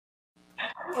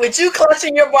With you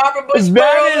clutching your Barbara Bush pearls.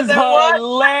 That is what?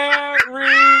 hilarious.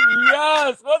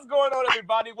 What's going on,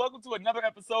 everybody? Welcome to another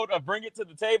episode of Bring It to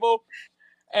the Table.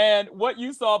 And what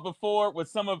you saw before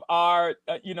was some of our,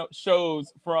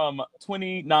 shows from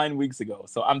 29 weeks ago.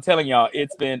 So I'm telling y'all,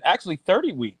 it's been actually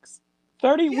 30 weeks.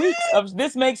 30 weeks of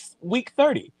this makes week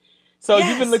 30. So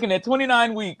you've been looking at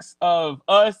 29 weeks of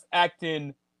us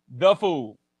acting the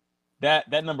fool.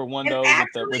 That number one, And though,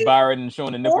 actually, with Byron and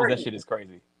showing the nipples, 40. that shit is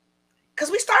crazy. Because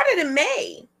we started in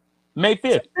May. May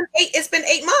 5th. So it's been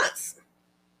 8 months.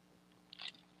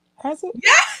 Has it?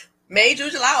 Yeah. May, June,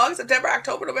 July, August, September,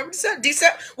 October, November,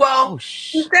 December. Well,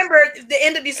 December, the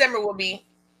end of December will be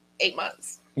 8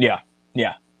 months. Yeah.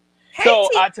 Hey, so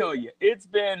T. I tell you,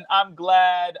 I'm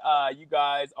glad you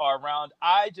guys are around.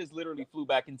 I just literally flew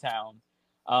back in town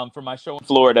for my show in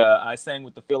Florida. I sang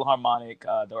with the Philharmonic,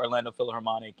 the Orlando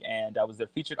Philharmonic, and I was their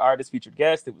featured artist, featured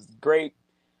guest. It was great.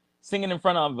 Singing in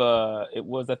front of, it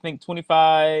was, I think,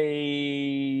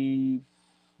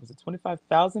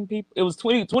 25,000 people? It was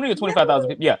 20 or 25,000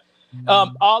 people. Yeah.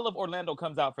 All of Orlando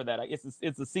comes out for that.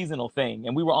 It's a seasonal thing.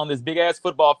 And we were on this big ass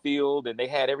football field and they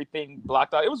had everything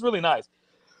blocked out. It was really nice.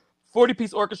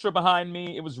 40-piece orchestra behind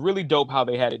me. It was really dope how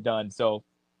they had it done. So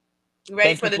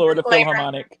thank you, Florida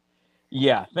Philharmonic.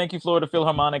 Yeah, thank you, Florida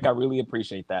Philharmonic. I really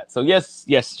appreciate that. So yes,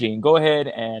 Gene, go ahead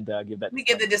and give that. We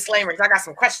give the disclaimer because I got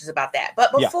some questions about that.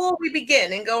 But before we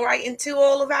begin and go right into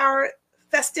all of our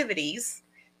festivities,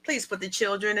 please put the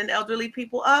children and elderly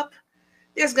people up.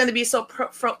 There's going to be some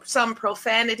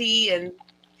profanity and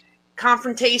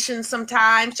confrontation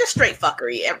sometimes, just straight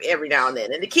fuckery every now and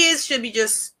then. And the kids should be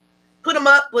just put them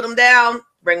up, put them down,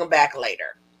 bring them back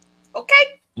later.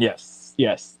 Okay? Yes.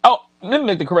 Oh, let me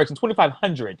make the correction.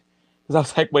 2,500. Because I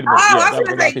was like, wait a minute. Oh, I was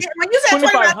going to say, when you said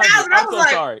 25,000, I was like,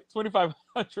 sorry.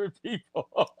 2,500 people.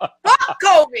 Fuck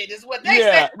COVID is what they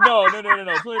said. No.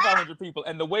 2,500 people.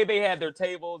 And the way they had their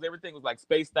tables, everything was like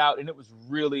spaced out. And it was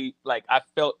really like, I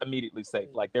felt immediately safe.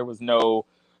 Like there was no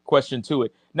question to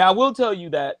it. Now, I will tell you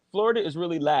that Florida is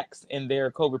really lax in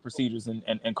their COVID procedures and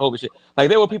COVID shit. Like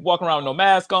there were people walking around with no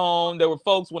mask on. There were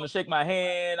folks want to shake my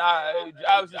hand. I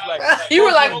was just like, you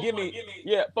were like, folks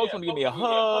want to give me a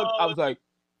hug. I was like,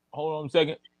 hold on a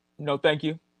second. No, thank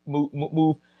you.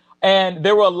 Move. And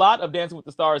there were a lot of Dancing with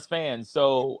the Stars fans.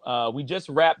 So we just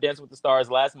wrapped Dancing with the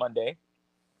Stars last Monday.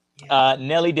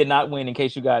 Nelly did not win, in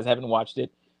case you guys haven't watched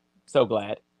it. So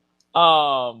glad.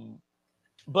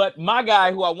 But my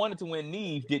guy who I wanted to win,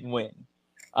 Neve, didn't win.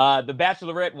 The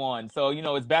Bachelorette won. So,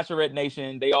 it's Bachelorette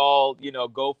Nation. They all,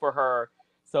 go for her.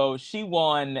 So she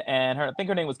won, and I think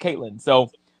her name was Caitlin.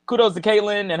 So kudos to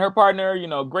Caitlin and her partner.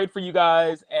 Great for you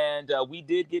guys. And we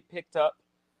did get picked up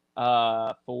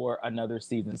for another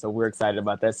season. So we're excited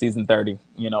about that. Season 30.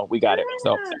 We got it.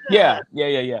 So yeah.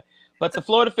 But the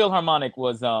Florida Philharmonic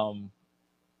was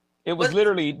it was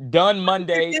literally done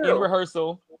Monday in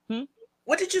rehearsal.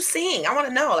 What did you sing? I want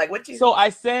to know. Like, what did you? So I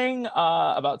sang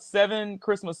about 7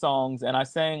 Christmas songs, and I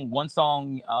sang one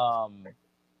song.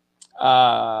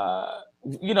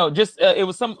 It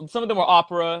was some of them were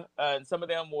opera, and some of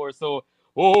them were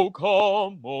 "Oh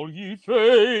come all ye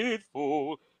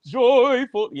faithful,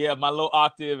 joyful." Yeah, my low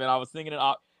octave, and I was singing it.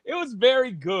 It was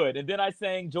very good. And then I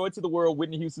sang "Joy to the World,"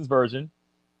 Whitney Houston's version.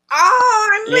 Oh,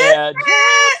 I missed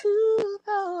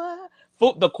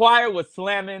it. The choir was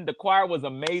slamming. The choir was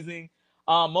amazing.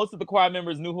 Most of the choir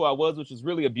members knew who I was, which was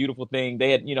really a beautiful thing.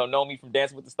 They had, known me from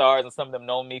Dancing with the Stars, and some of them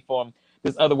known me from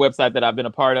this other website that I've been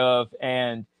a part of.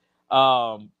 And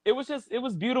it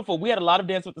was beautiful. We had a lot of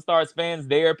Dance with the Stars fans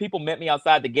there. People met me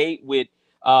outside the gate with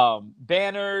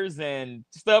banners and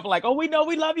stuff like, "Oh, we know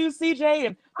we love you, CJ."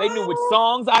 And they knew which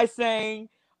songs I sang.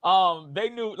 They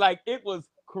knew, like, it was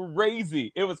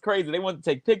crazy. It was crazy. They wanted to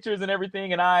take pictures and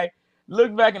everything. And I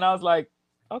looked back and I was like,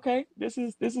 okay, this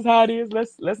is how it is.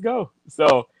 Let's go.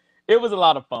 So it was a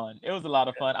lot of fun.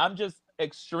 I'm just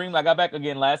extremely. I got back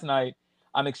again last night.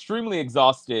 I'm extremely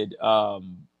exhausted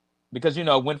because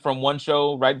went from one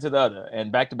show right into the other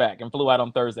and back to back and flew out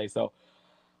on Thursday. So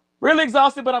really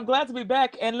exhausted, but I'm glad to be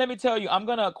back. And let me tell you, I'm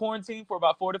gonna quarantine for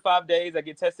about 4 to 5 days. I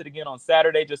get tested again on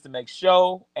Saturday just to make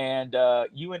sure. And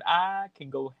you and I can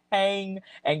go hang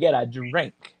and get a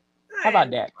drink. How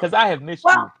about that? Because I have missed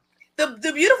you.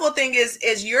 The beautiful thing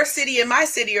is your city and my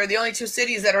city are the only 2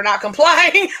 cities that are not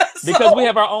complying. Because we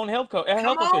have our own health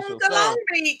officials. Long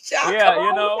Beach. Come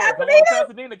on,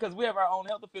 Pasadena, because we have our own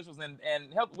health officials and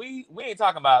health. We ain't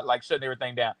talking about like shutting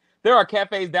everything down. There are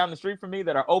cafes down the street from me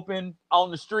that are open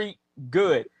on the street.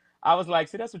 Good. I was like,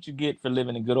 see, that's what you get for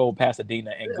living in good old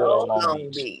Pasadena and good old Long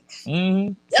Beach.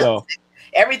 Mm-hmm. Yep. So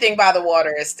everything by the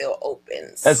water is still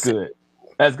open. That's good.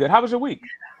 How was your week?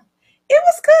 It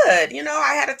was good. You know,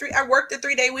 I worked a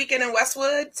 3-day weekend in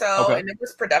Westwood, so, Okay. and it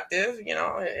was productive. You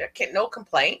know, no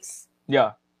complaints.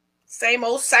 Yeah. Same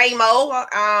old, same old.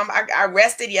 I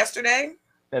rested yesterday.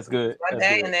 That's good. That's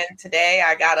Monday, good. and then today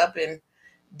I got up and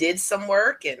did some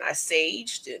work, and I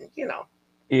saged, and you know.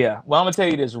 Yeah. Well, I'm gonna tell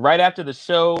you this right after the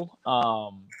show.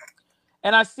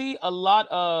 And I see a lot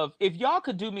of, if y'all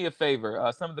could do me a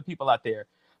favor, some of the people out there,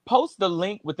 post the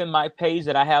link within my page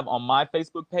that I have on my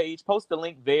Facebook page. Post the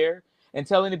link there and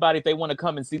tell anybody if they want to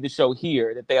come and see the show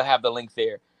here that they'll have the link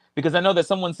there. Because I know that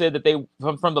someone said that they,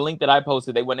 from the link that I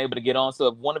posted, they weren't able to get on. So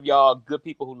if one of y'all good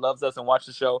people who loves us and watch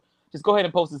the show, just go ahead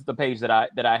and post this to the page that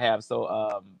I have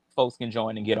so folks can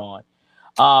join and get on.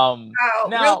 Now,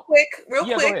 real quick,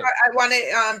 I want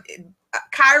to.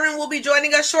 Kyron will be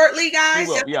joining us shortly, guys.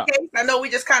 He will, yeah. I know we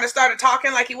just kind of started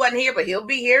talking like he wasn't here, but he'll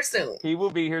be here soon. He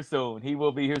will be here soon. He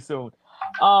will be here soon.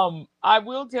 I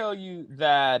will tell you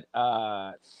that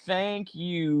thank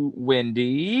you,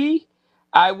 Wendy.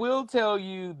 I will tell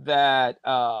you that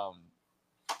I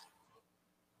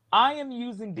am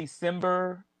using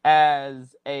December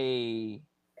as a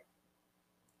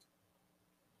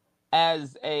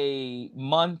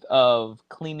month of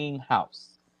cleaning house.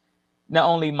 Not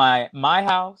only my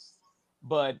house,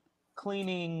 but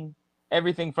cleaning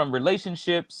everything from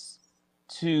relationships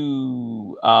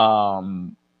to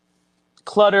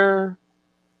clutter,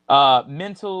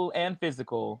 mental and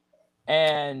physical.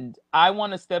 And I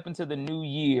want to step into the new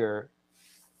year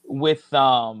with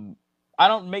I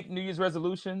don't make New Year's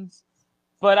resolutions,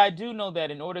 but I do know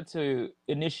that in order to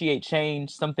initiate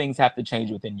change, some things have to change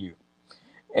within you.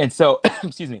 And so,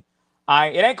 excuse me,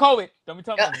 it ain't COVID. Don't be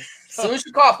talking. As soon as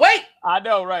you cough, wait. I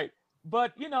know, right?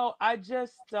 But you know, I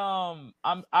just when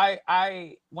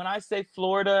I say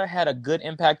Florida had a good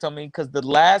impact on me, because the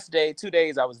last 2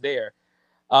 days I was there,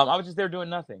 I was just there doing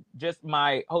nothing. Just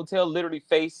my hotel literally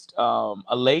faced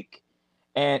a lake,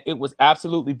 and it was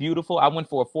absolutely beautiful. I went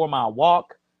for a 4-mile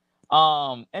walk,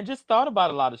 and just thought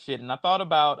about a lot of shit. And I thought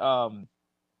about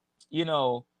you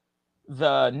know,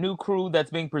 the new crew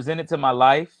that's being presented to my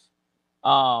life,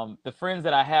 the friends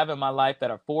that I have in my life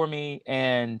that are for me,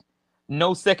 and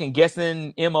no second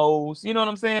guessing MOs, you know what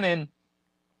I'm saying? And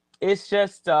it's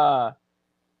just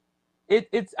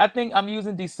it's I think I'm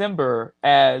using December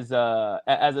as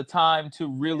a time to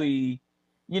really,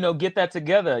 you know, get that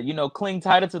together, you know, cling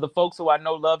tighter to the folks who I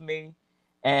know love me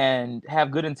and have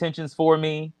good intentions for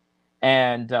me.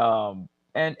 And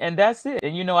that's it.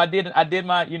 And you know, I did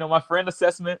my, you know, my friend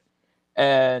assessment,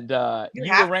 and you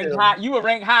were ranked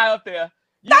high up there.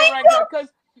 You were ranked high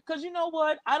because you know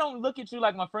what? I don't look at you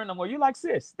like my friend no more. You like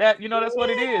sis. That, you know, that's what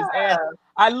it is. And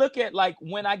I look at, like,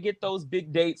 when I get those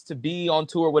big dates to be on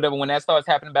tour or whatever, when that starts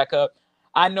happening back up,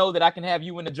 I know that I can have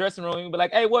you in the dressing room and be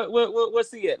like, hey,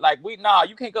 what's he at? Like,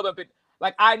 you can't come up and,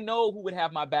 like, I know who would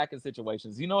have my back in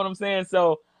situations. You know what I'm saying?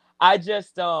 So I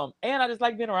just and I just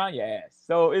like being around your ass.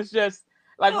 So it's just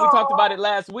like we talked about it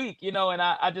last week, you know, and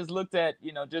I just looked at,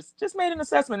 you know, just made an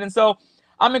assessment. And so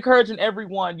I'm encouraging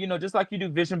everyone, you know, just like you do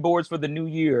vision boards for the new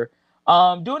year,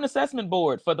 do an assessment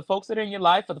board for the folks that are in your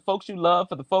life, for the folks you love,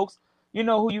 for the folks, you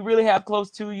know, who you really have close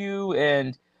to you.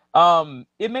 And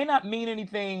it may not mean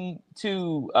anything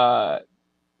to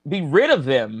be rid of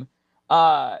them.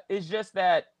 It's just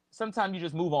that sometimes you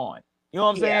just move on. You know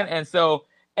what I'm saying? And so,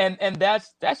 and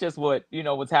that's just what, you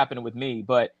know, what's happening with me.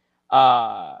 But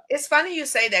it's funny you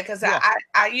say that, because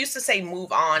I used to say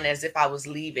move on as if I was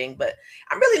leaving, but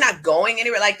I'm really not going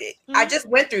anywhere. Like, I just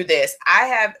went through this.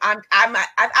 I've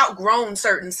outgrown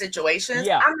certain situations.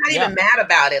 I'm not even mad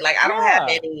about it. Like, I don't have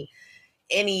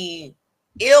any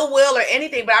ill will or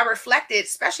anything, but I reflected,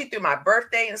 especially through my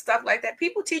birthday and stuff like that.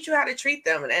 People teach you how to treat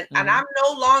them, and I'm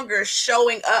no longer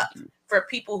showing up for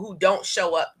people who don't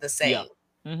show up the same.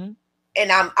 And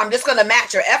I'm just going to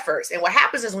match your efforts. And what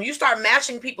happens is when you start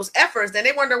matching people's efforts, then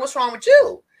they wonder what's wrong with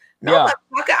you. No,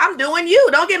 motherfucker, I'm doing you.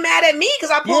 Don't get mad at me because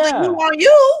I pulled a you on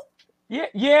you.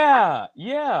 Yeah.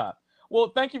 Well,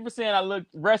 thank you for saying I look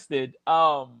rested.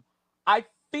 I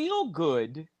feel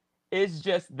good. It's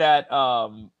just that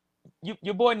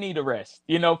your boy need a rest.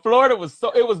 You know, Florida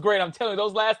it was great. I'm telling you,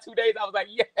 those last 2 days, I was like,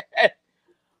 yeah.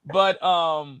 But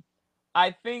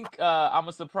I think I'm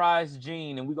gonna surprise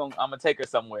Jean, and I'm gonna take her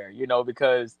somewhere, you know,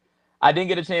 because I didn't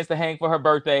get a chance to hang for her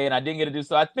birthday, and I didn't get to do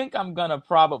so. I think I'm gonna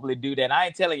probably do that. And I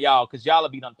ain't telling y'all, because y'all will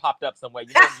be done popped up somewhere.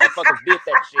 You know, motherfuckers did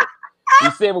that shit. We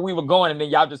said where we were going, and then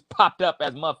y'all just popped up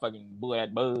as motherfucking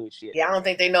bullshit. Yeah, I don't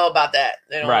think they know about that.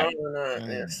 They don't right.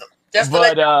 know. Just to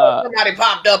let you know, somebody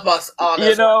popped up on us.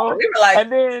 You know, we were like, and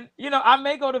then, you know, I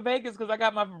may go to Vegas because I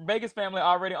got my Vegas family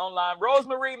already online.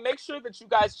 Rosemary, make sure that you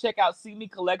guys check out See Me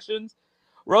Collections.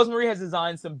 Rosemary has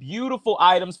designed some beautiful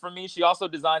items for me. She also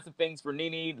designed some things for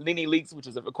Nene Leaks, which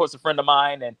is of course a friend of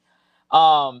mine. And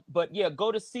but yeah,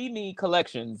 go to See Me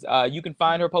Collections. You can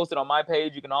find her posted on my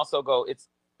page. You can also go, it's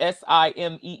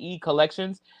SIMEE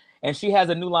Collections, and she has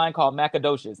a new line called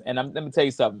Macadocious. And let me tell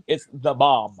you something, it's the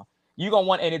bomb. You're gonna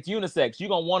want, and it's unisex. You're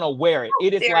gonna want to wear it.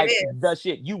 It is There like it is. the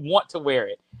shit. You want to wear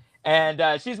it. And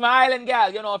she's my island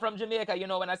gal, you know, from Jamaica. You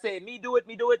know, when I say me do it,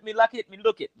 me luck it, me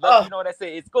look it. Look, you know what I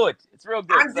say? It's good. It's real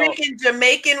good. I'm drinking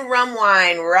Jamaican rum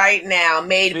wine right now,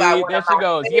 made by one of my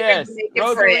favorite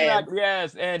Jamaican friends.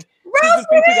 Yes, and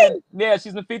Rosemary!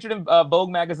 she's been featured in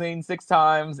Vogue magazine 6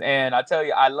 times, and I tell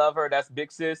you, I love her. That's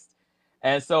big sis.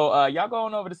 And so y'all go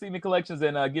on over to See Me Collections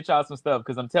and get y'all some stuff,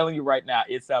 because I'm telling you right now,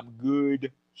 it's some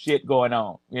good shit going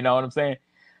on. You know what I'm saying?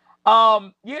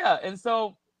 Yeah, and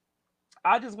so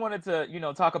I just wanted to, you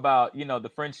know, talk about, you know, the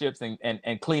friendships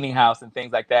and cleaning house and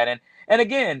things like that. And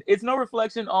again, it's no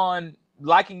reflection on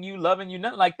liking you, loving you,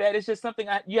 nothing like that. It's just something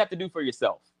you have to do for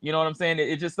yourself. You know what I'm saying?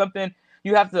 It's just something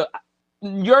you have to,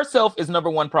 yourself is number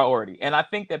one priority. And I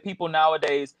think that people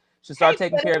nowadays should start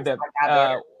taking care of that.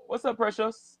 What's up,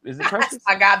 Precious? Is it Precious?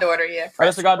 My goddaughter, yeah. Oh,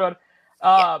 that's your goddaughter?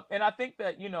 And I think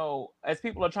that, you know, as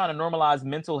people are trying to normalize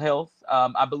mental health,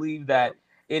 I believe that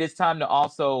it is time to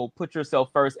also put yourself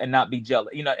first and not be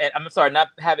jealous. You know, and I'm sorry,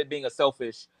 not have it being a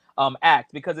selfish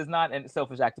act, because it's not a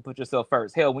selfish act to put yourself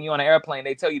first. Hell, when you're on an airplane,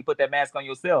 they tell you to put that mask on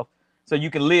yourself so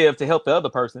you can live to help the other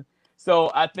person.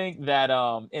 So I think that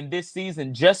in this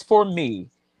season, just for me,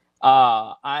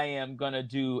 I am gonna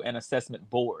do an assessment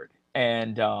board,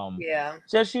 and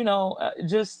just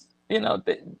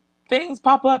things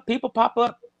pop up, people pop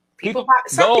up. Some people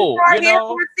are here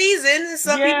for a season, and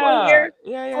some people are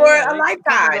here for a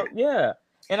lifetime.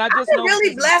 And I just know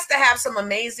really blessed to have some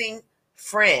amazing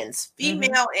friends,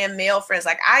 female and male friends.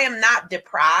 Like, I am not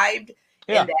deprived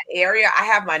in that area. I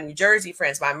have my New Jersey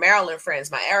friends, my Maryland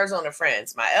friends, my Arizona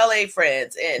friends, my LA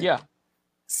friends, and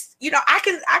you know, I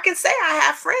can say I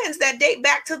have friends that date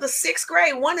back to the 6th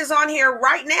grade. One is on here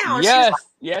right now. And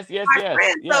yes.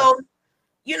 Friend. So,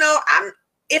 you know,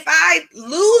 if I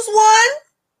lose one,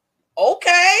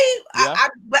 okay,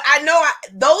 but I know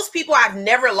those people I've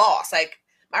never lost. Like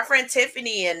my friend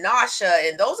Tiffany and Nasha,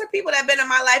 and those are people that have been in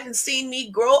my life and seen me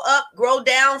grow up, grow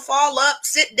down, fall up,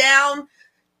 sit down,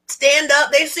 stand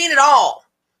up. They've seen it all,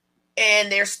 and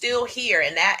they're still here.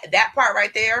 And that part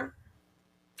right there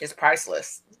is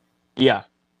priceless.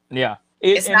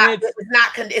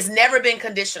 It's never been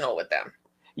conditional with them.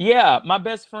 My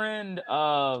best friend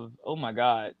of, oh my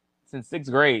God, since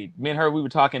 6th grade, me and her, we were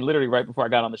talking literally right before I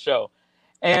got on the show,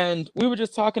 and we were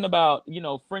just talking about, you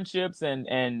know, friendships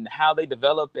and how they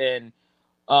develop, and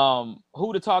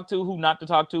who to talk to, who not to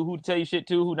talk to, who to tell you shit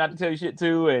to, who not to tell you shit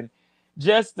to, and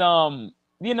just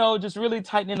you know, just really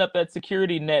tightening up that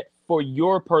security net for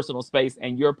your personal space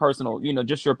and your personal, you know,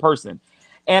 just your person.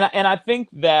 And I think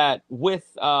that with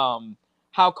how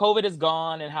COVID has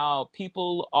gone and how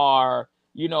people are,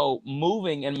 you know,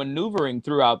 moving and maneuvering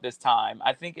throughout this time,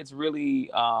 I think it's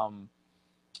really a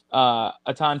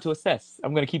time to assess.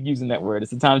 I'm going to keep using that word.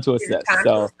 It's a time to assess.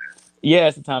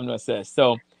 It's a time to assess.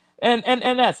 So, and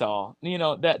that's all. You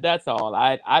know, that's all.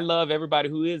 I love everybody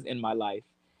who is in my life.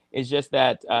 It's just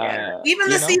that even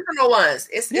the seasonal ones.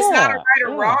 It's not a right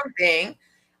or wrong thing.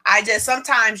 I just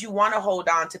sometimes you want to hold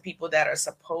on to people that are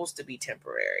supposed to be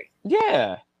temporary.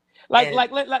 Let me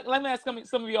ask some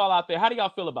of y'all out there, how do y'all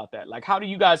feel about that? Like, how do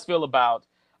you guys feel about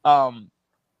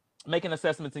making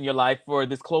assessments in your life for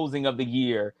this closing of the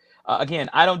year?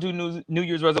 Again, I don't do New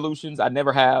Year's resolutions. I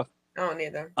never have. Oh,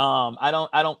 neither. I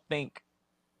don't think,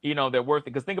 you know, they're worth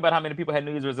it, because think about how many people had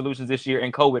New Year's resolutions this year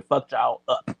and COVID fucked y'all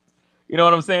up. You know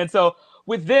what I'm saying? So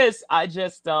with this, I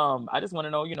just want to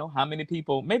know, you know, how many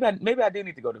people. Maybe I do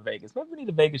need to go to Vegas. Maybe we need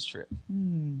a Vegas trip.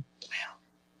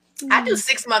 I do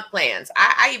 6-month plans.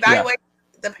 I evaluate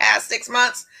the past 6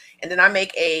 months, and then I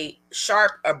make a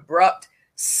sharp, abrupt,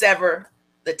 sever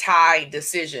the tie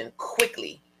decision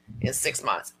quickly in 6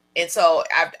 months. And so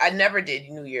I never did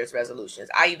New Year's resolutions.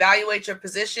 I evaluate your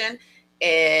position,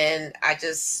 and I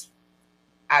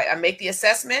make the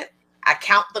assessment. I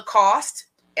count the cost.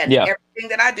 And everything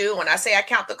that I do, when I say I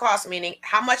count the cost, meaning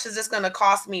how much is this going to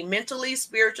cost me mentally,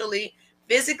 spiritually,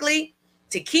 physically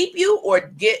to keep you or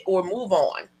move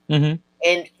on?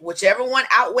 And whichever one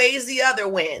outweighs the other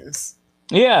wins.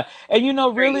 And you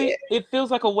know, really, it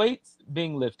feels like a weight's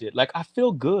being lifted. Like, I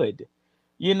feel good.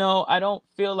 You know, I don't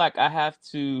feel like I have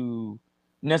to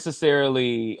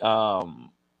necessarily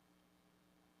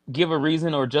give a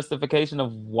reason or justification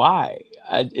of why.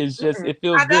 It's just, it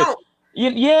feels good.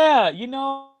 You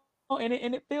know, and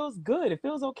it feels good. It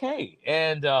feels okay.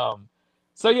 And so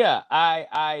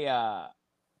I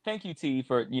Thank you, T,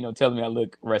 for telling me I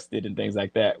look rested and things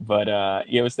like that. But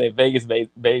you ever say Vegas,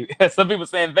 baby? Some people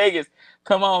saying Vegas.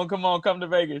 Come on, come to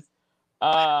Vegas.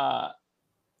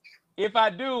 If I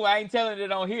do, I ain't telling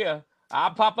it on here.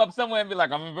 I'll pop up somewhere and be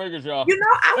like, I'm in Vegas, y'all.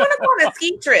 I want to go on a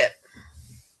ski trip.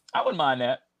 I wouldn't mind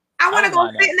that. I want to go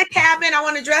sit in the cabin. I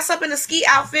want to dress up in a ski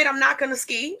outfit. I'm not going to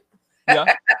ski. Yeah.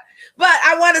 But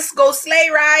I want to go sleigh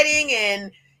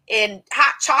riding and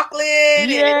hot chocolate.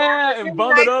 Yeah, and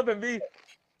bundled up and be.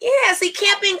 Yeah, see,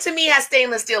 camping to me has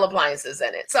stainless steel appliances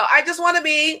in it. So I just want to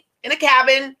be in a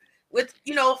cabin with,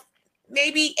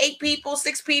 maybe 8 people,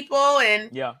 6 people,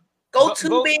 and go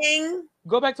tubing.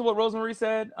 Go back to what Rosemarie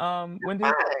said, Wendy.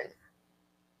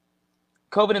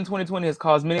 COVID in 2020 has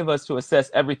caused many of us to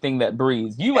assess everything that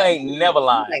breathes. You ain't never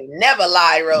lied. You ain't never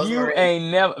lied, Rosemarie. You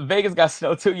ain't never. Vegas got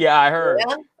snow too. Yeah, I heard.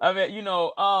 Yeah. I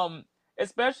mean,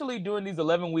 especially during these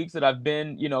 11 weeks that I've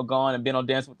been, gone and been on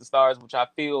Dance with the Stars, which I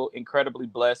feel incredibly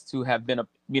blessed to have been,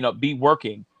 be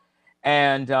working.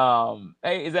 And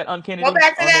hey, is that Unkennedy? Go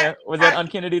back to that. There? Was that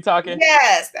Unkennedy talking?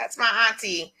 Yes, that's my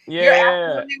auntie. Yeah. You're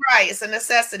absolutely right. It's a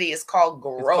necessity. It's called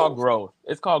growth.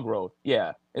 It's called growth.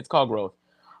 Yeah, it's called growth.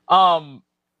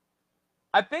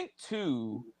 I think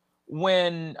too,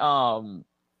 when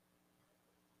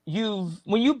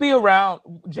you be around,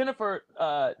 Jennifer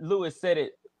Lewis said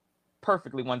it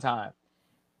perfectly one time.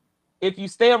 If you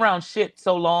stay around shit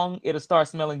so long, it'll start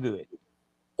smelling good.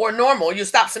 Or normal, you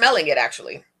stop smelling it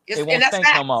actually. It won't stink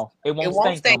no more. It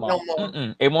won't stink no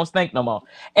more. It won't stink no more.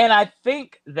 And I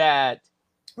think that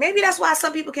maybe that's why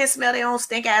some people can't smell their own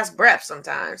stink ass breath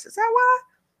sometimes. Is that why?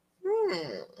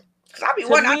 Because I be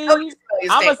wondering.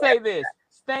 I'm gonna say this: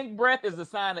 stank breath is a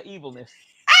sign of evilness.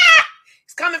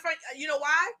 It's coming from, you know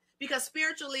why? Because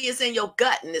spiritually it's in your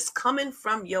gut and it's coming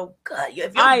from your gut.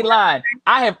 I ain't lying.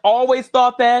 I have always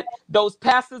thought that those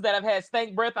pastors that have had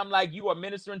stank breath, I'm like, you are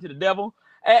ministering to the devil.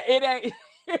 It ain't.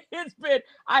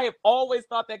 I have always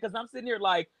thought that, because I'm sitting here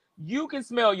like, you can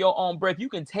smell your own breath. You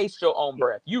can taste your own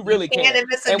breath. You really can.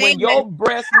 And when your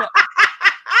breath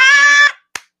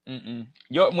when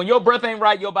your breath ain't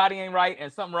right, your body ain't right,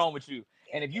 and something wrong with you.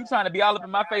 And if you trying to be all up in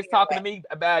my face talking to me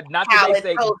about not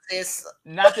today,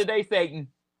 Satan,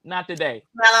 not today.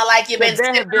 Smelling like you've been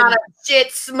sipping on a shit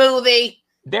smoothie.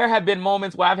 There have been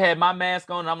moments where I've had my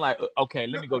mask on and I'm like, okay,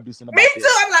 let me go do something about this. Me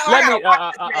too. I'm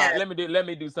like, let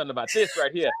me do something about this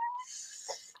right here.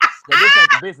 This ain't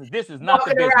the business. This is not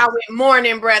the business. Around with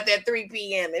morning breath at 3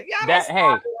 p.m. If y'all that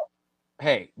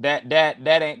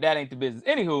ain't the business.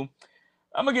 Anywho,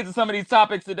 I'm gonna get to some of these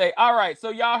topics today. All right, so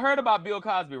y'all heard about Bill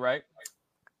Cosby, right?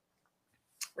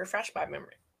 Refresh my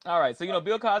memory. All right, so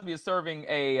Bill Cosby is serving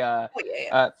a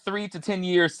 3 to 10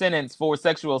 year sentence for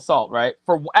sexual assault, right?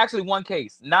 For actually one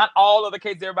case, not all of the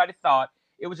cases everybody thought.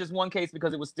 It was just one case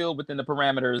because it was still within the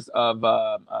parameters of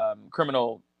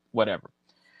criminal whatever.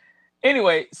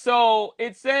 Anyway, so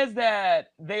it says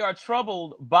that they are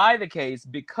troubled by the case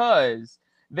because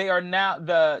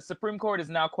the Supreme Court is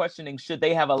now questioning should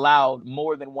they have allowed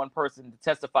more than one person to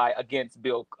testify against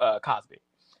Bill Cosby,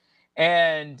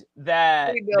 and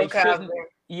that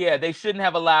they shouldn't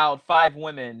have allowed 5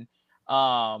 women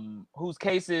whose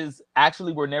cases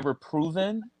actually were never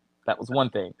proven. That was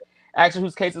one thing. Actually,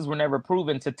 whose cases were never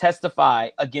proven to testify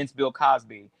against Bill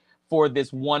Cosby for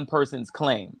this one person's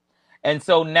claim. And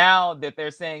so now that they're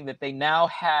saying that they now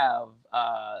have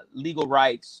legal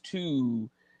rights to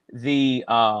the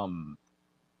to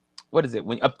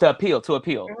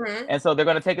appeal. Mm-hmm. And so they're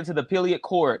going to take it to the appellate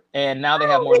court, and now they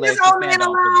have more legs to stand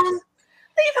on.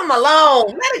 Leave him alone.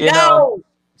 Let it go.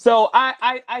 So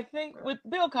I think with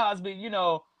Bill Cosby,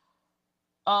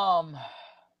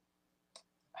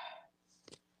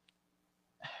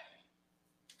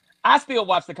 I still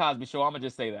watch the Cosby Show. I'm gonna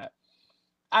just say that.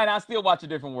 And I still watch A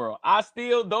Different World.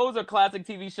 Those are classic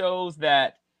TV shows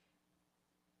that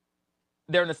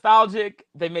they're nostalgic.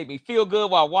 They make me feel good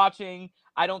while watching.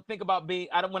 I don't think about when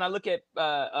I look at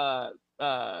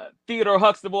Theodore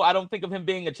Huxtable, I don't think of him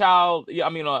being a child. I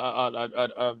mean,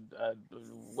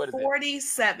 what is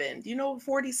 47. Do you know what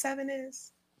 47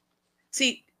 is?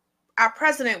 See, our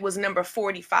president was number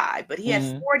 45, but he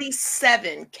had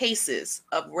 47 cases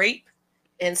of rape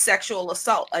and sexual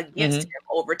assault against him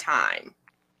over time.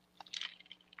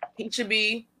 He should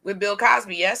be with Bill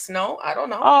Cosby. Yes, no, I don't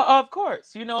know. Of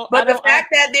course, But the fact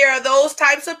that there are those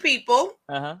types of people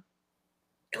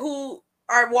who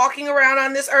are walking around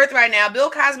on this earth right now. Bill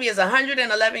Cosby is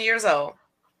 111 years old.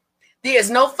 There is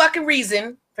no fucking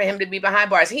reason for him to be behind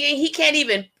bars. He can't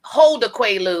even hold a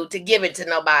Quaalude to give it to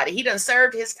nobody. He done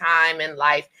served his time in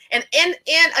life. And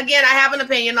again, I have an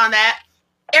opinion on that.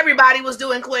 Everybody was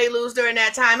doing Quaaludes during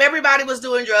that time. Everybody was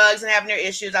doing drugs and having their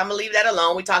issues. I'm gonna leave that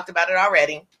alone. We talked about it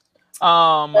already.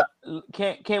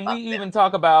 Can we even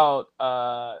talk about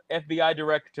FBI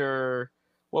director?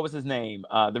 What was his name?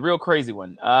 The real crazy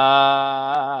one.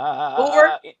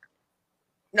 Hoover.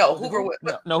 No, Hoover.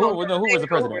 Hoover was the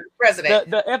president.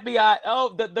 President. The FBI.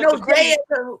 Oh, the J.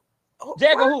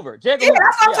 Edgar Hoover. Yeah, that's what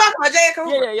I'm talking about. J. Edgar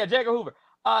Hoover. Yeah, J. Edgar Hoover.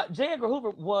 J. Edgar Hoover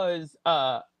was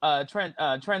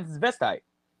transvestite.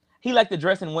 He liked to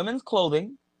dress in women's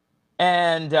clothing,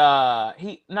 and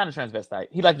he not a transvestite.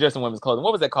 He liked to dress in women's clothing.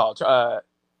 What was that called? Is that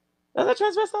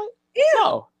transvestite? Yeah.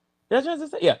 No. That's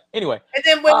transvestite? Yeah. Anyway. And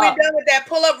then when we're done with that,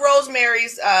 pull up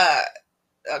Rosemary's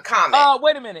comment.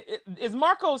 Wait a minute. Is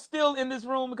Marco still in this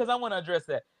room? Because I want to address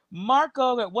that.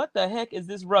 Marco, what the heck is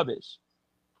this rubbish?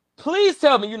 Please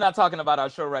tell me you're not talking about our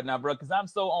show right now, bro, because I'm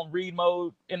so on read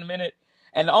mode in a minute.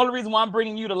 And the only reason why I'm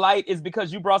bringing you to light is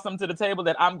because you brought something to the table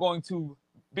that I'm going to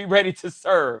be ready to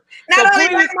serve. Not only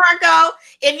that, Marco,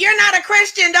 if you're not a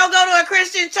Christian, don't go to a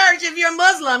Christian church. If you're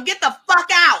Muslim, get the fuck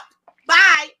out.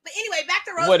 Bye. But anyway, back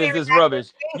to Rosemary. What is this rubbish?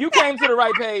 You came to the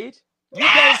right page. You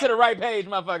came to the right page,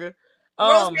 motherfucker.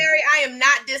 Rosemary, I am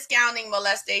not discounting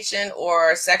molestation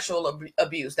or sexual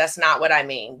abuse. That's not what I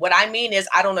mean. What I mean is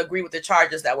I don't agree with the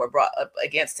charges that were brought up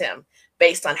against him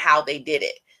based on how they did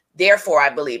it. Therefore, I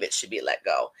believe it should be let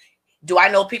go. Do I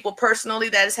know people personally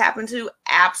that has happened to?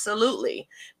 Absolutely.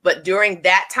 But during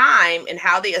that time and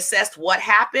how they assessed what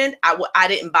happened, I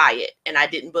didn't buy it and I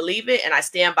didn't believe it. And I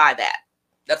stand by that.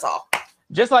 That's all.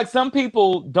 Just like some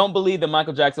people don't believe that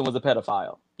Michael Jackson was a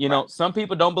pedophile. You know, some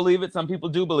people don't believe it. Some people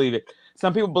do believe it.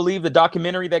 Some people believe the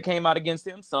documentary that came out against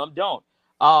him. Some don't.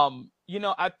 You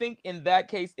know, I think in that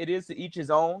case, it is to each his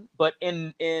own. But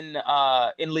in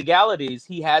legalities,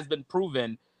 he has been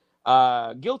proven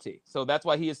guilty. So that's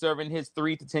why he is serving his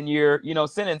 3 to 10 year,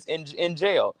 sentence in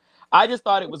jail. I just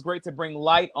thought it was great to bring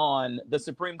light on. The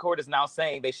Supreme Court is now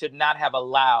saying they should not have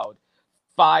allowed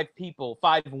 5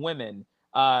 women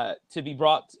to be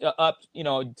brought up,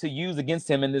 to use against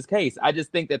him in this case. I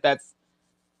just think that's,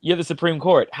 you're the Supreme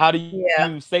Court. How do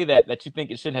you say that you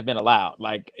think it shouldn't have been allowed?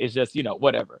 Like, it's just,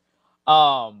 whatever.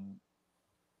 Yeah.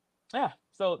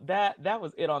 So that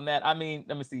was it on that. I mean,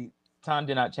 let me see. Time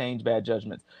did not change bad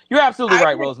judgments. You're absolutely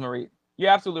right, Rosemary. You're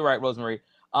absolutely right, Rosemary.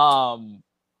 That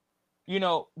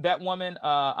woman,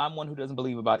 I'm one who doesn't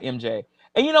believe about MJ.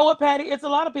 And you know what, Patty? It's a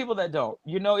lot of people that don't.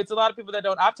 It's a lot of people that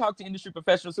don't. I've talked to industry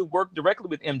professionals who work directly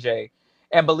with MJ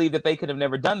and believe that they could have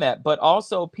never done that. But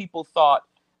also people thought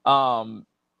the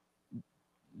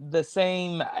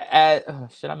same as,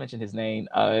 should I mention his name?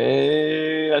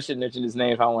 I shouldn't mention his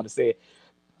name if I want to say it.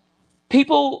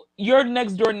 People, your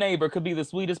next door neighbor could be the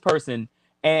sweetest person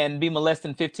and be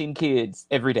molesting 15 kids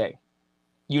every day.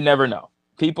 You never know.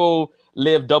 People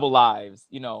live double lives,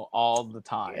 all the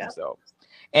time. Yeah. So,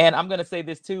 and I'm going to say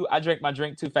this too. I drank my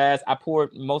drink too fast. I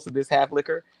poured most of this half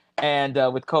liquor and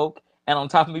with Coke. And on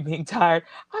top of me being tired,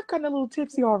 I've gotten a little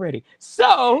tipsy already.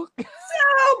 So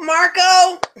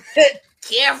Marco,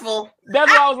 careful. That's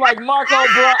why I was like, Marco,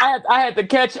 bro, I had to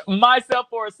catch myself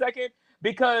for a second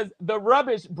because the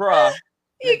rubbish, bruh.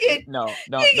 You get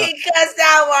cussed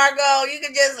out, Marco. You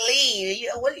can just leave.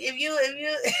 If you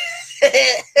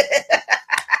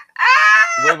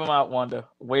wave them out, Wanda.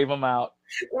 Wave them out.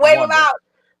 Wave them out.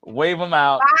 Wave them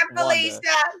out. Bye, Felicia.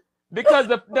 Because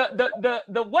the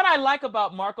what I like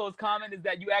about Marco's comment is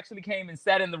that you actually came and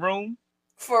sat in the room.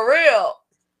 For real.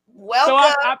 Welcome. So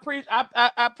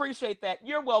I appreciate that.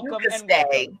 You're welcome. You can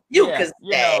stay. You can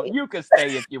stay. You can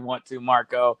stay if you want to,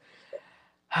 Marco.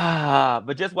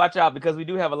 But just watch out because we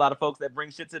do have a lot of folks that bring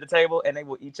shit to the table and they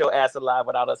will eat your ass alive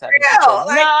without us having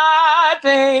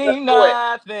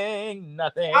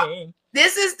nothing.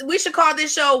 We should call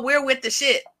this show We're With the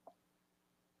Shit.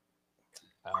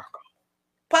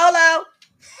 Polo.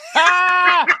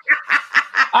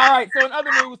 All right. So in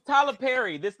other news, Tyler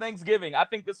Perry, this Thanksgiving, I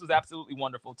think this was absolutely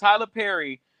wonderful. Tyler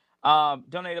Perry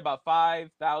donated about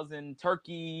 5,000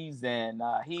 turkeys, and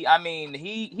he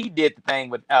did the thing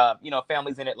with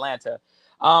families in Atlanta.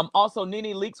 Also,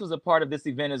 Nene Leakes was a part of this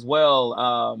event as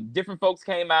well. Different folks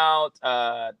came out.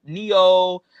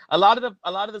 Neo, a lot of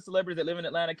the celebrities that live in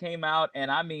Atlanta came out,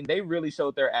 and I mean they really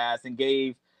showed their ass and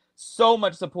gave so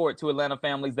much support to Atlanta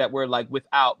families that were like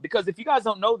without. Because if you guys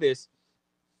don't know this,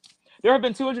 there have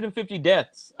been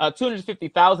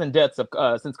 250,000 deaths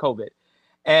since COVID.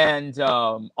 And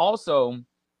also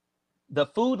the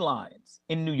food lines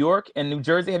in New York and New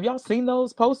Jersey. Have y'all seen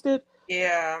those posted?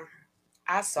 Yeah,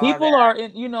 I saw people are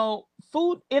in,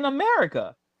 food in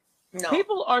America. No.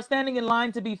 People are standing in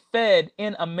line to be fed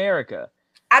in America.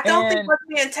 I don't think what's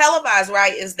being televised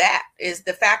right is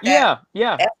the fact that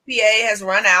SBA has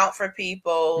run out for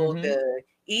people. The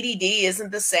EDD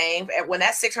isn't the same. And when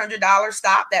that $600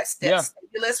 stopped, that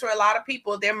stimulus for a lot of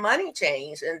people, their money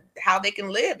changed and how they can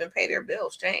live and pay their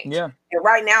bills changed. Yeah. And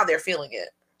right now they're feeling it.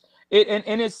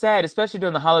 And it's sad, especially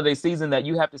during the holiday season, that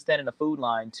you have to stand in a food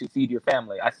line to feed your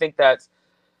family. I think that's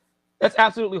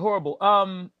absolutely horrible.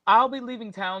 I'll be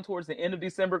leaving town towards the end of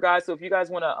December, guys. So if you guys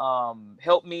want to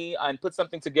help me and put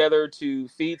something together to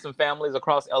feed some families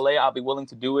across LA, I'll be willing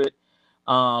to do it.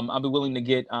 I'll be willing to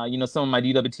get some of my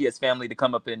DWTS family to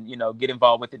come up and get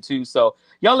involved with it too. So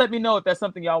y'all let me know if that's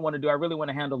something y'all want to do. I really want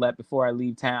to handle that before I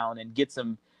leave town and get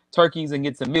some turkeys and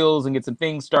get some meals and get some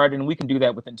things started, and we can do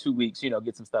that within 2 weeks.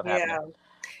 Get some stuff happening.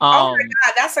 Oh my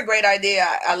God, that's a great idea.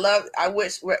 I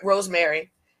wish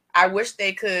Rosemary. I wish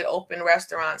they could open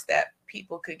restaurants that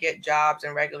people could get jobs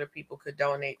and regular people could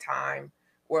donate time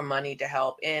or money to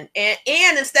help. And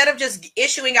instead of just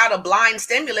issuing out a blind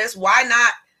stimulus, why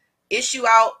not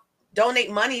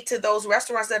donate money to those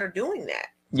restaurants that are doing that?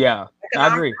 Yeah,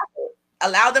 I agree.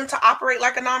 Allow them to operate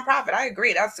like a nonprofit. I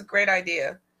agree. That's a great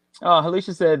idea. Oh,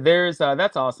 Alicia said,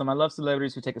 that's awesome. I love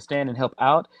celebrities who take a stand and help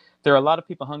out. There are a lot of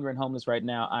people hungry and homeless right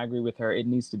now. I agree with her. It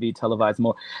needs to be televised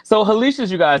more. So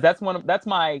Alicia's, you guys, that's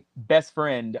my best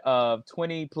friend of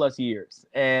 20 plus years.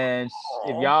 And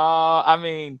if y'all, I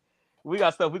mean, we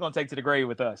got stuff we're going to take to the grave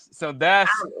with us. So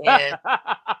that's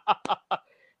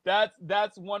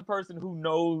one person who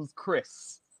knows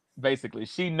Chris. Basically,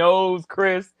 she knows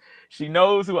Chris. She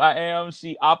knows who I am.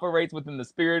 She operates within the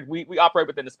spirit. We operate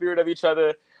within the spirit of each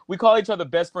other. We call each other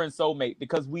best friend, soulmate,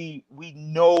 because we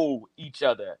know each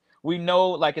other. We know,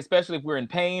 like, especially if we're in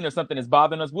pain or something is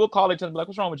bothering us, we'll call each other and be like,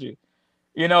 "What's wrong with you?"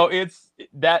 It's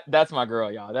that's my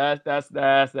girl, y'all. That's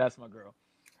my girl.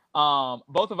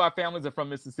 Both of our families are from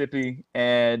Mississippi,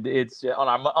 and it's on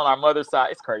our mother's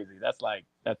side. It's crazy. That's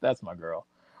my girl.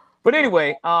 But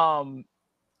anyway,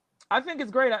 I think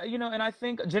it's great, and I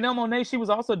think Janelle Monáe, she was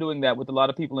also doing that with a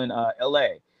lot of people in LA.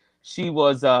 She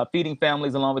was feeding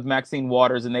families along with Maxine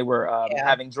Waters, and they were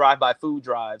having drive-by food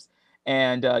drives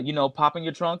and, popping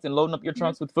your trunks and loading up your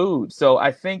trunks with food. So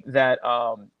I think that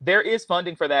there is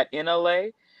funding for that in LA.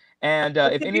 And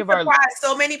if any of our...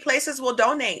 So many places will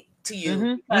donate to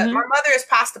you. My mother is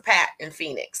Pasta Pat in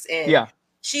Phoenix, and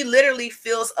she literally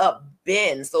fills up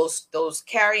bins, those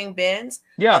carrying bins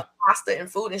of pasta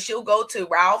and food, and she'll go to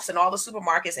Ralph's and all the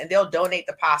supermarkets, and they'll donate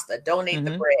the pasta, donate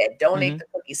the bread, donate the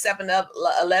cookies.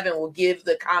 7-Eleven will give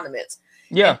the condiments.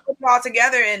 And put it all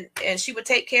together, and she would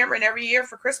take Cameron every year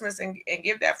for Christmas and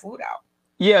give that food out.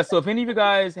 Yeah, so if any of you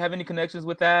guys have any connections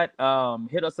with that,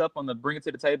 hit us up on the Bring It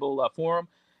to the Table forum.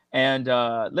 And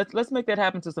let's make that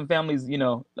happen to some families,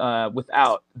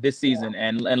 without this season,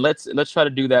 and let's try to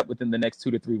do that within the next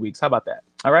 2 to 3 weeks. How about that?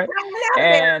 All right.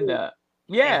 And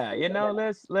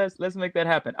let's make that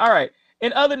happen. All right.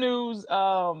 In other news,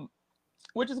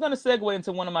 which is going to segue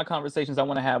into one of my conversations I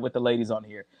want to have with the ladies on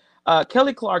here.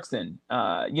 Kelly Clarkson,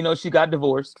 she got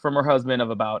divorced from her husband of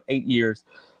about 8 years.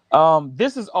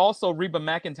 This is also Reba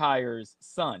McEntire's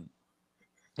son.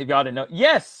 If y'all didn't know,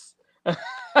 yes.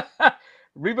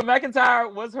 Reba McEntire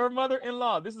was her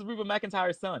mother-in-law. This is Reba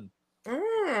McEntire's son.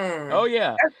 Oh,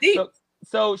 yeah. That's deep.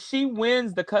 So she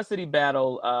wins the custody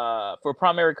battle for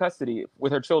primary custody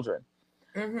with her children.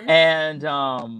 And